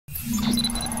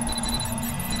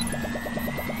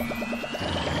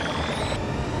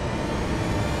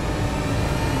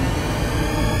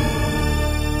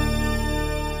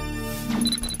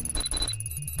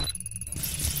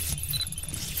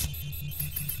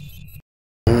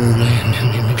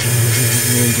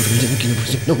यो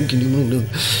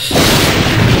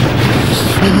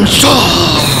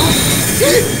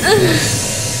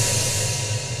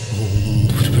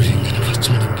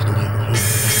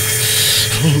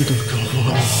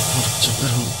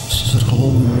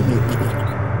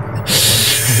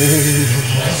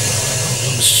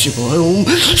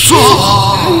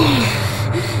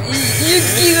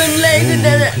के गर्नु लागेको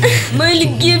दादा मैले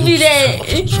के बिराए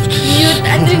यो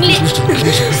तान्त्रिकले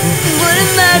मलाई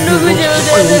मार्नु खोज्यो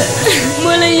दादा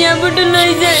मलाई यहाँबाट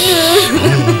लैजानु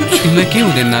तिमीलाई के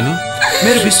हुँदैन नानु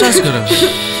मेरो विश्वास गर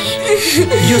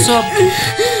यो सब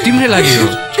तिम्रै लागि हो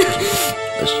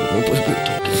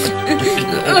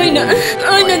होइन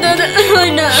होइन दादा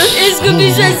होइन यसको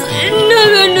विश्वास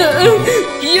नगर्नु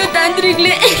यो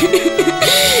तान्त्रिकले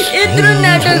यत्रो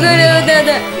नाटक गर्यो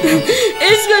दादा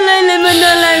यसको लाइनमा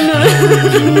नलाग्नु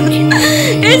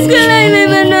यसको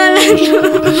लाइनमा नलाग्नु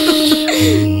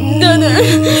दादा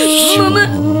ममा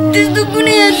त्यस्तो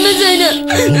कुनै हातमा छैन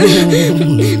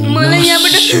मलाई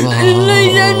यहाँबाट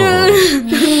लैजानु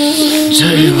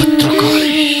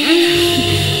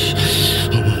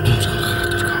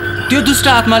त्यो दुष्ट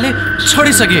आत्माले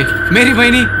छोडिसके मेरी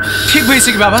बहिनी ठिक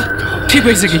भइसक्यो बाबा ठिक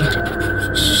भइसक्यो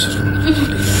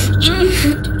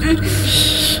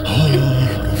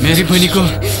मेरी बहिनीको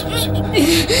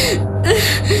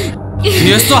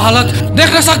यस्तो हालत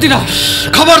देख्न सक्दिन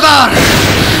खबरदार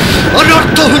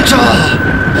अनर्थ हुन्छ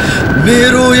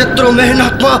मेरो यत्रो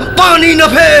मेहनतमा पानी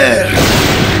नफेर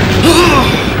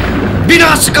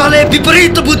विनाशकाले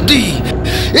विपरीत बुद्धि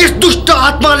यस दुष्ट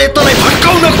आत्माले तँलाई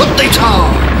भड्काउन खोज्दैछ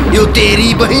यो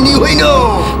तेरी बहिनी होइन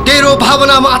तेरो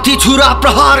भावनामाथि छुरा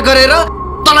प्रहार गरेर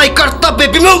तँलाई कर्तव्य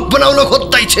विमुख बनाउन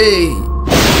खोज्दैछ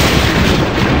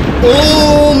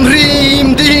ओम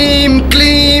ह्रीम धीम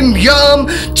क्लीम याम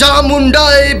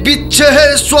चामुण्डाय विच्छे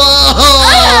स्वाहा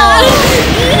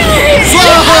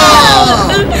स्वाहा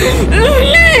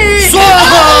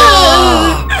स्वाहा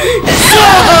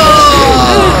स्वाहा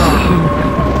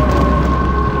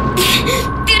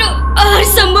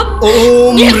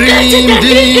ओम ह्रीम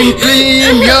धीम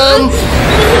क्लीम याम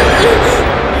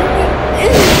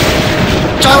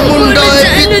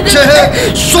चामुण्डाय विच्छे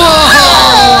स्वाहा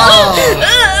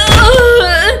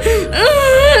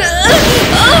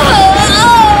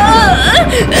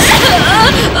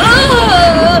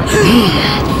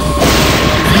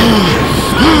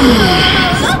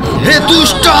हे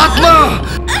दुष्ट आत्मा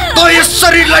त यस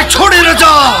शरीरलाई छोडेर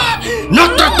जा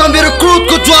नत्र त मेरो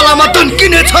क्रोधको ज्वालामा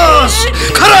दन्किनेछस्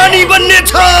खरानी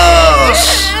बन्नेछस्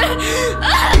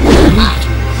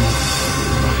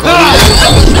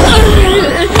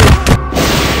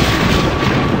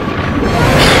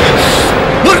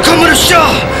मूर्ख मनुष्य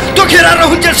त्यो घेरा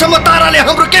रहन्जेलसम्म ताराले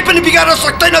हाम्रो केही पनि बिगार्न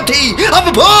सक्दैन थिए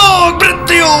अब भोग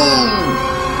मृत्यु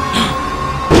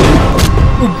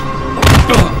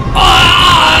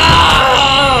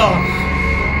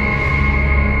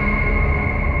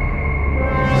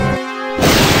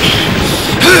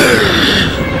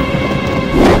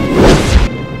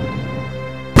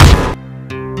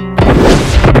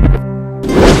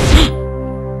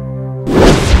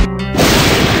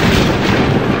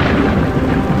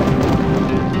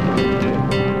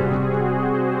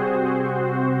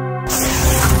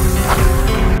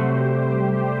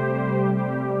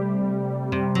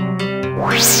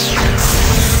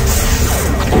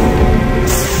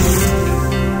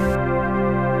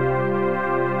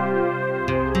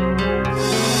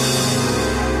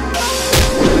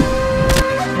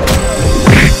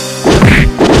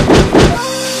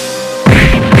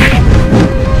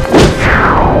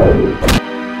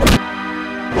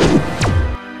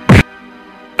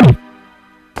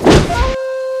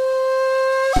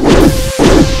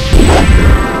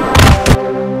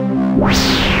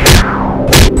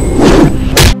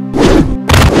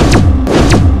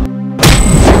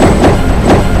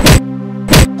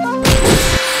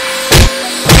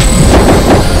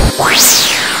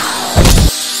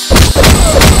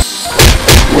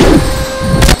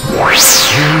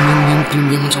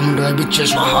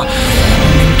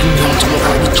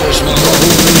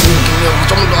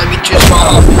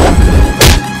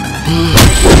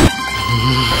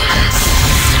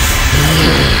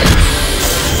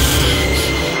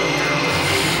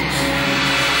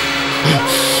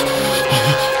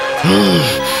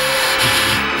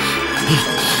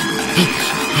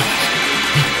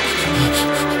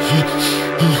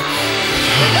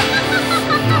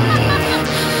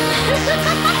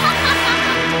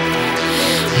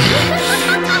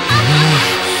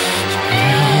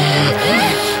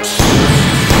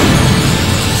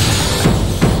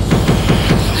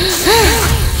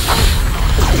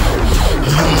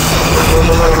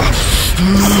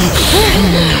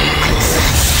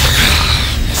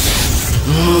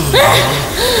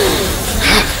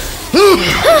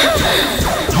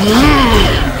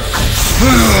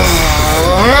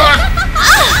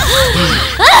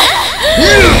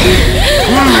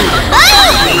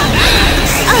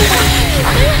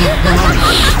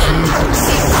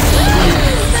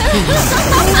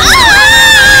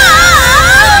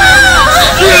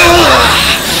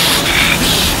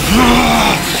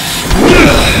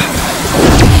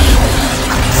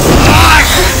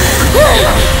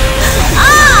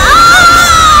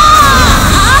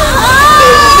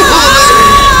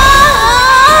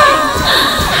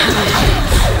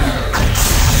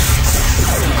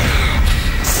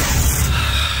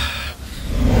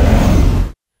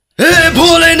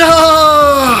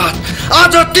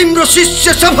तिम्रो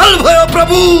शिष्य सफल भयो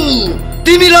प्रभु।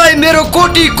 तिमीलाई मेरो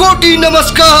कोटी कोटी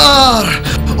नमस्कार।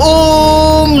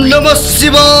 ओम नमः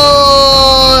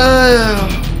शिवाय।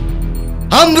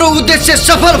 हाम्रो उद्देश्य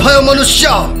सफल भयो मनुष्य।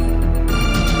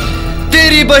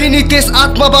 तेरी बहिनी त्यस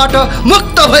आत्माबाट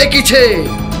मुक्त भएकी छे।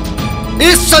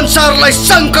 यस संसारलाई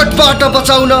संकटबाट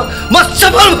बचाउन म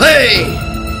सफल भए।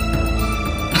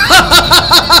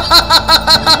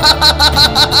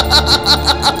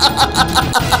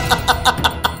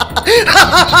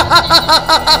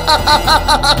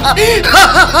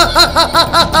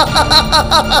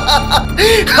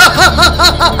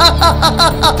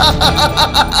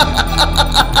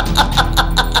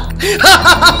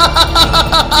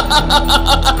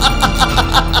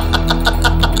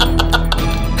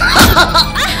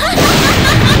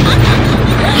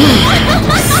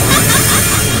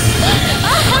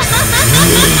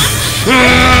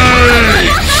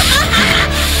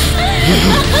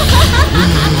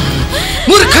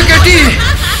 मूर्ख केटी,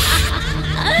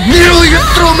 मेरो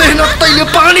यत्रो मेहनत तैले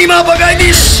पानीमा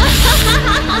बगाइदिस्।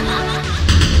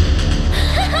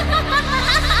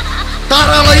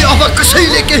 तारालाई अब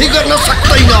कसैले केही गर्न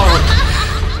सक्दैन।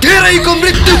 तेरैको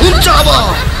मृत्यु हुन्छ अब।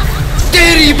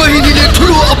 तेरी बहिनीले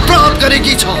ठुलो अपराध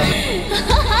गरेकी छ।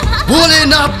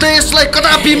 भोलेनाथले यसलाई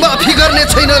कदापि माफी गर्ने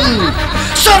छैनन्।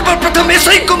 सर्वप्रथम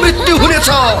यसैको मृत्यु हुनेछ।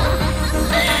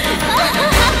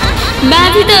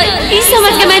 माफी त यी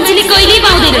समाजका मान्छेले कहिल्यै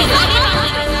पाउँदैन।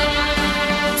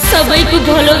 सबैको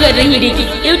भलो गरेर हिँडेकी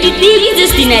एउटी देवी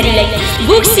जस्ती नारीलाई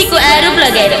बोक्सीको आरोप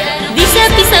लगाएर दिशा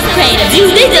पिसाब खुवाएर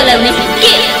जिउँदै जलाउने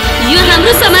के यो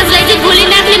हाम्रो समाजलाई चाहिँ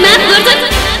भोलेनाथले माफ गर्छन्?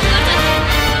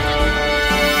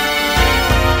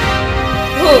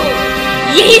 हो,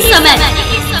 यही समाज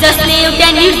जसले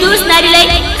एउटा निर्दोष नारीलाई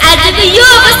आजको यो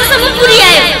अवस्थासम्म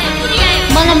पुर्यायो।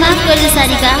 मलाई माफ गर्नु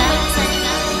सारिका।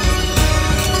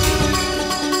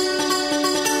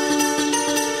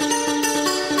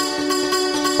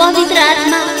 पवित्र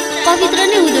आत्मा पवित्र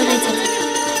नै हुँदो रहेछ।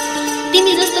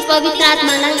 तिमी जस्तो पवित्र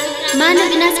आत्मालाई मानव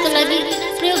विनाशको लागि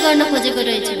प्रयोग गर्न खोजेको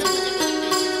रहेछु।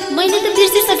 मैले त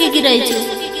बिर्सिसकेकी रहेछु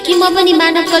कि म पनि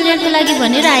मानव कल्याणको लागि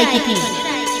भनेर आएकी थिएँ।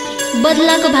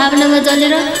 बदलाको भावनामा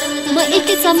जलेर म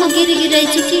यतिसम्म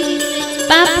गिरिरहेछु कि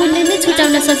पाप पुण्य नै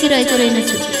छुटाउन सकिरहेको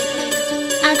रहेनछु।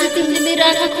 आज तिमीले मेरो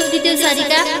आँखा खोलिदियौ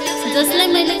सारिका। जसलाई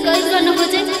मैले कैद गर्न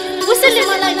खोजेँ उसैले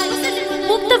मलाई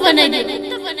मुक्त बनाइदियो।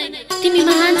 तिमी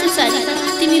महान छौ सारिका,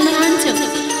 तिमी महान छौ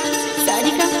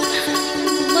सारिका।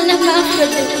 मलाई माफ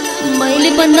गरिदेऊ। मैले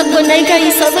बन्धक बनाएका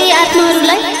यी सबै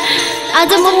आत्माहरूलाई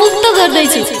आज म मुक्त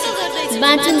गर्दैछु।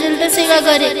 बाँचुन्जेल त सेवा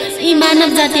गरे यी मानव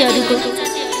जातिहरूको।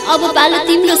 अब पालो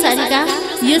तिम्रो सारिका।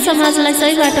 यो समाजलाई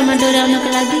सही बाटोमा डोर्याउनको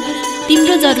लागि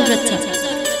तिम्रो जरुरत छ।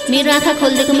 मेरो आँखा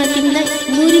खोलिदिएकोमा तिमीलाई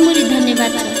मुरी मुरी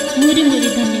धन्यवाद छ। मुरी मुरी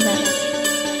धन्यवाद।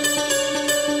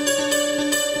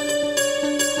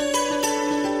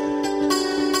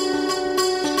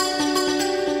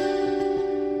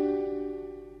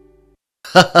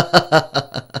 Ha ha ha ha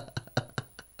ha.